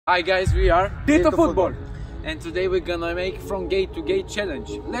Hi guys, we are DE2 Football, and today we're gonna make from gate to gate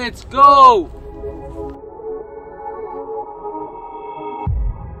challenge. Let's go!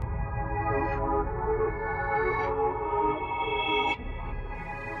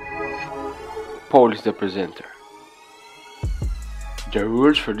 Paul is the presenter. The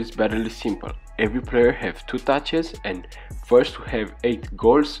rules for this battle is simple. Every player have 2 touches and first to have 8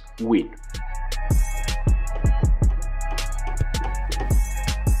 goals win.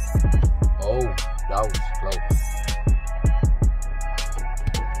 Oh, that was close.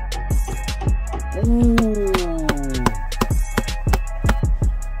 Ooh.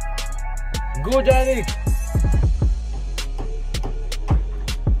 Good, Eric.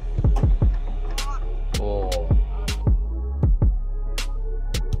 Oh.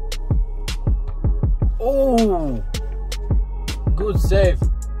 Oh. Good save.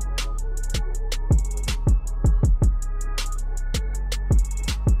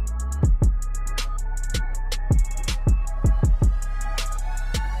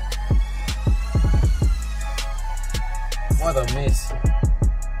 What a miss.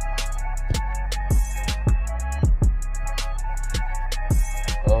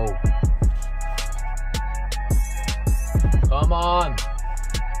 Oh. Come on.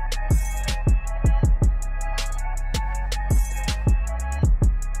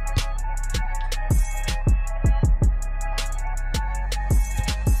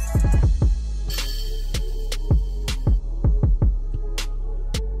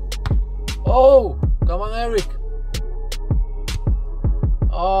 Oh, come on, Eric.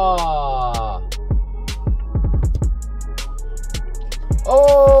 Ah. Oh.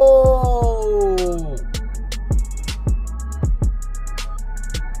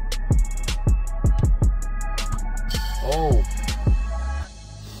 Oh.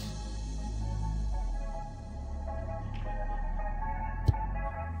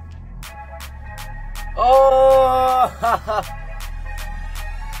 Oh.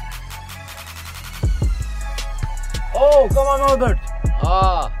 Oh, come on, Albert.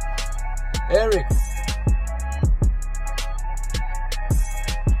 Ah, Eric.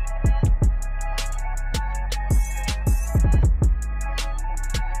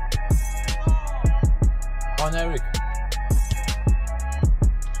 On Eric.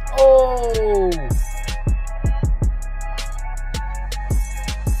 Oh.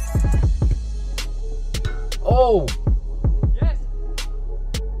 Oh. Yes.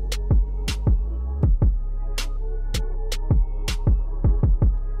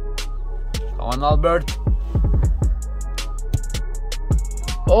 Come on, Albert.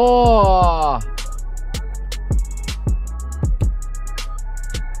 Oh.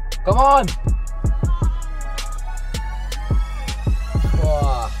 Come on.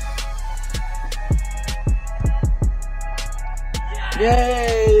 Oh.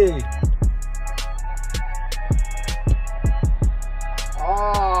 Yay.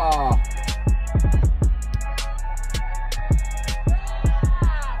 Oh.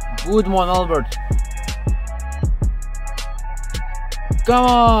 Good one, Albert. Come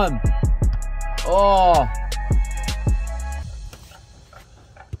on. Oh.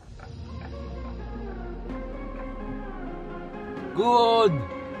 Good.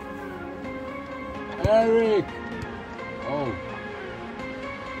 Eric. Oh.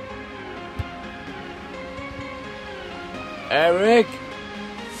 Eric.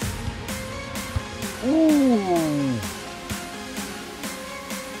 Ooh.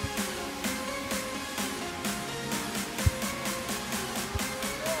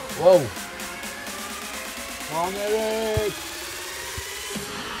 Whoa. Come on, Eric.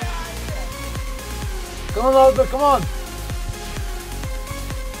 Come on, Albert, come on.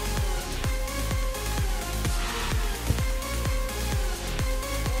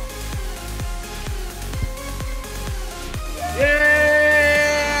 Yay!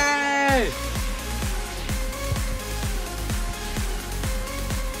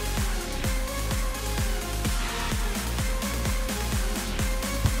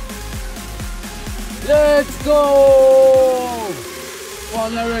 Let's go! Come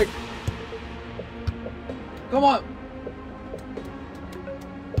on, Eric. Come on.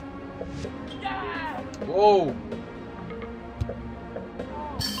 Whoa.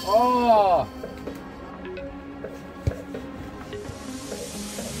 Oh.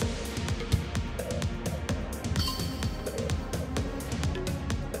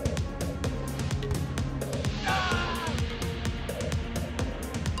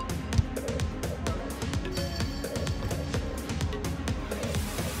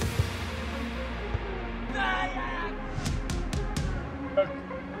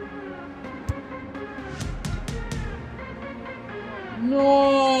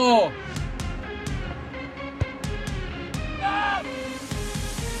 No!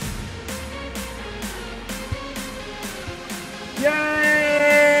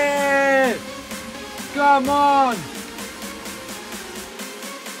 Yeah! Come on!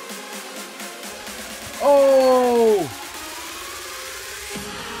 Oh!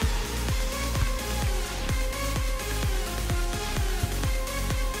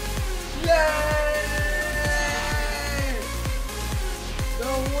 Yeah!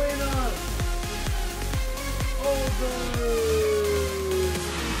 The winner! Over!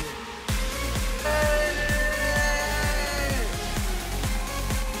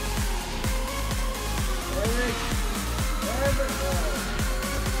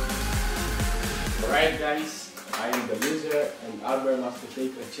 Alright guys, I am the loser and Albert must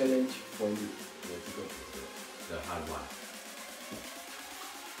take a challenge for you. Let's go. The hard one.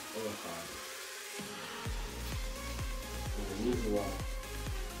 Oh, hard. The easy one.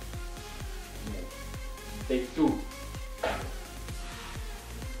 No. Take two.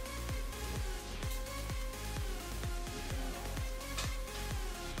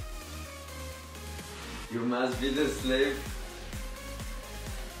 You must be the slave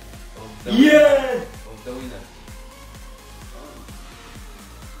of the of the winner.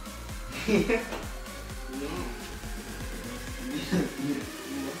 You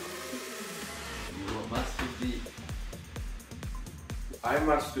must be. I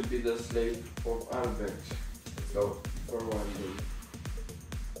must be the slave of Albert. So for one day.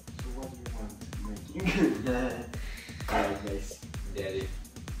 So what do you want? Alright guys. Daddy.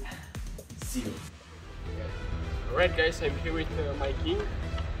 See you. Alright guys, I'm here with my king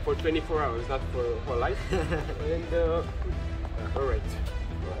for 24 hours, not for whole life. And alright,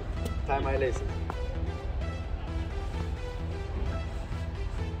 time I listen.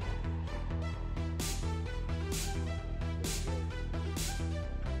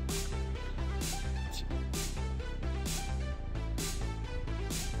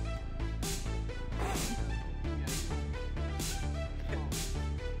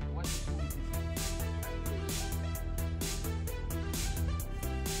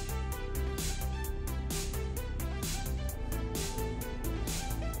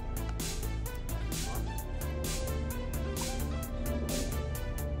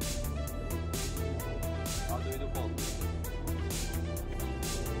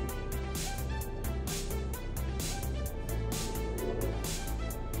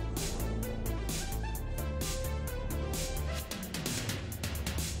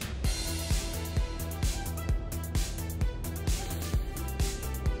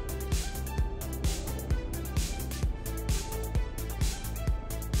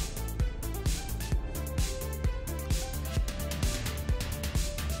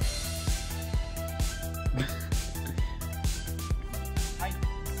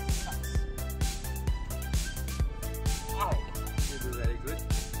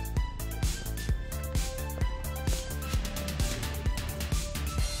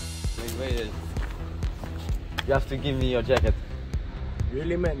 Wait. You have to give me your jacket.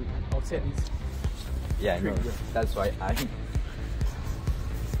 Really, man? Outside is. Yeah, I know. That's why I.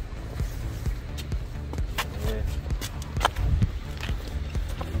 Yeah.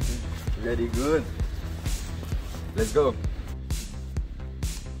 Very good. Let's go.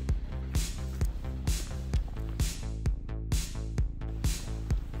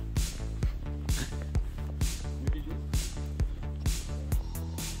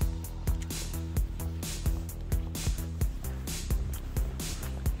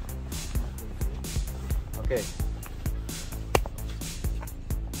 Okay.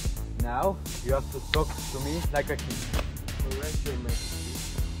 Now you have to talk to me like a king. Alright, your majesty.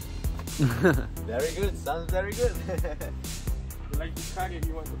 Very good. Sounds very good. You like this car and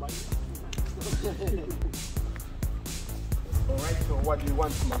you want to buy it? Alright, so what do you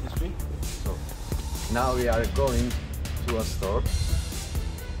want, majesty? So now we are going to a store,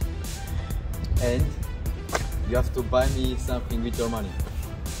 and you have to buy me something with your money.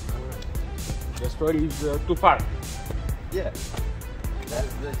 The store is too far. Yeah,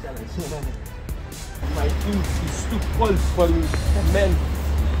 that's the challenge. My king is too cold for me. Man,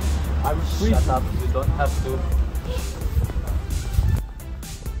 I'm freezing. Shut up, you don't have to.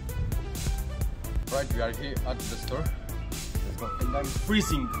 Right, we are here at the store. Let's go. And I'm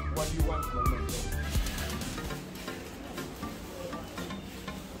freezing. What do you want, my man?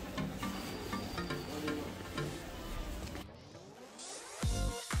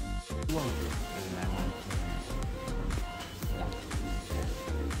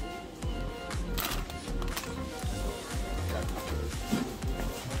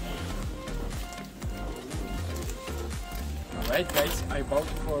 Alright guys, I bought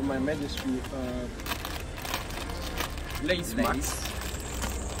for my majesty lace mask.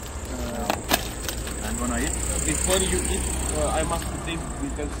 I'm gonna eat. Before you eat, I must taste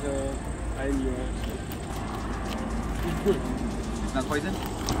because I'm your chef. It's good. It's not poison?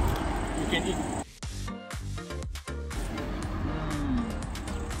 You can eat.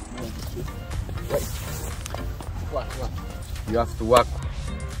 What? You have to walk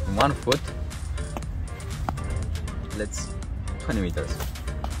 1 foot. Let's 20 meters.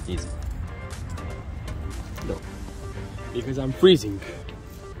 Easy. No. Because I'm freezing.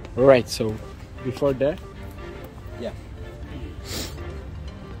 Alright, so before that. Yeah.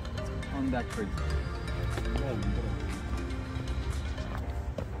 On that tree.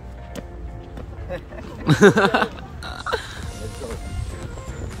 Let's go.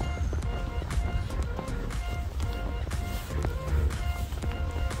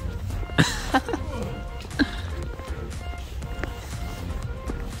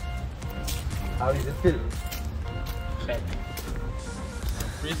 How does it feel? Bad.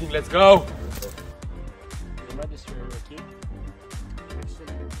 Freezing, let's go! Your Majesty, are you okay?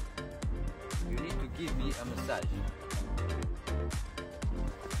 You need to give me a massage.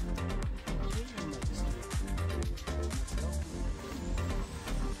 Okay, Your Majesty.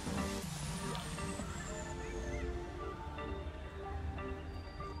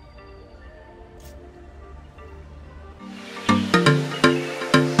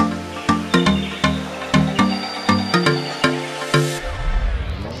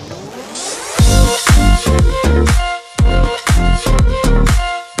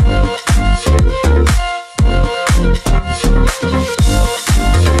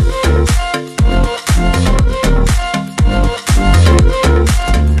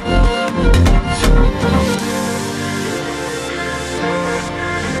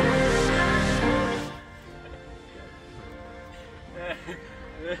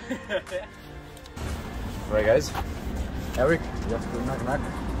 Alright guys, Eric, you have to knock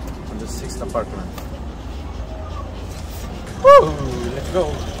on the 6th apartment. Woo! Let's go!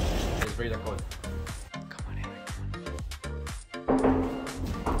 Let's read the code. Come on, Eric.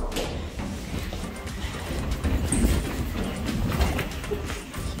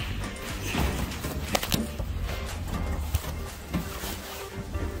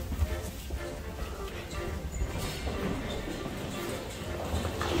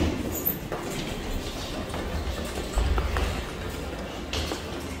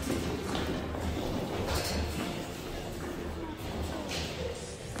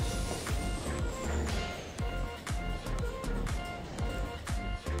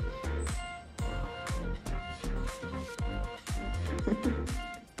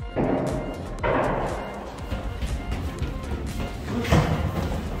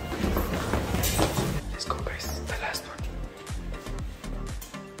 Let's go guys, the last one.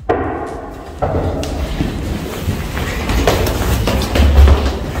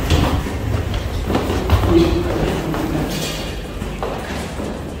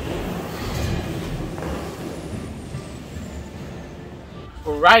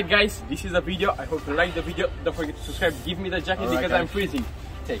 Alright guys, this is the video. I hope you like the video. Don't forget to subscribe. Give me the jacket because I'm freezing.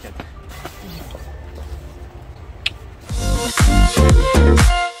 Take it.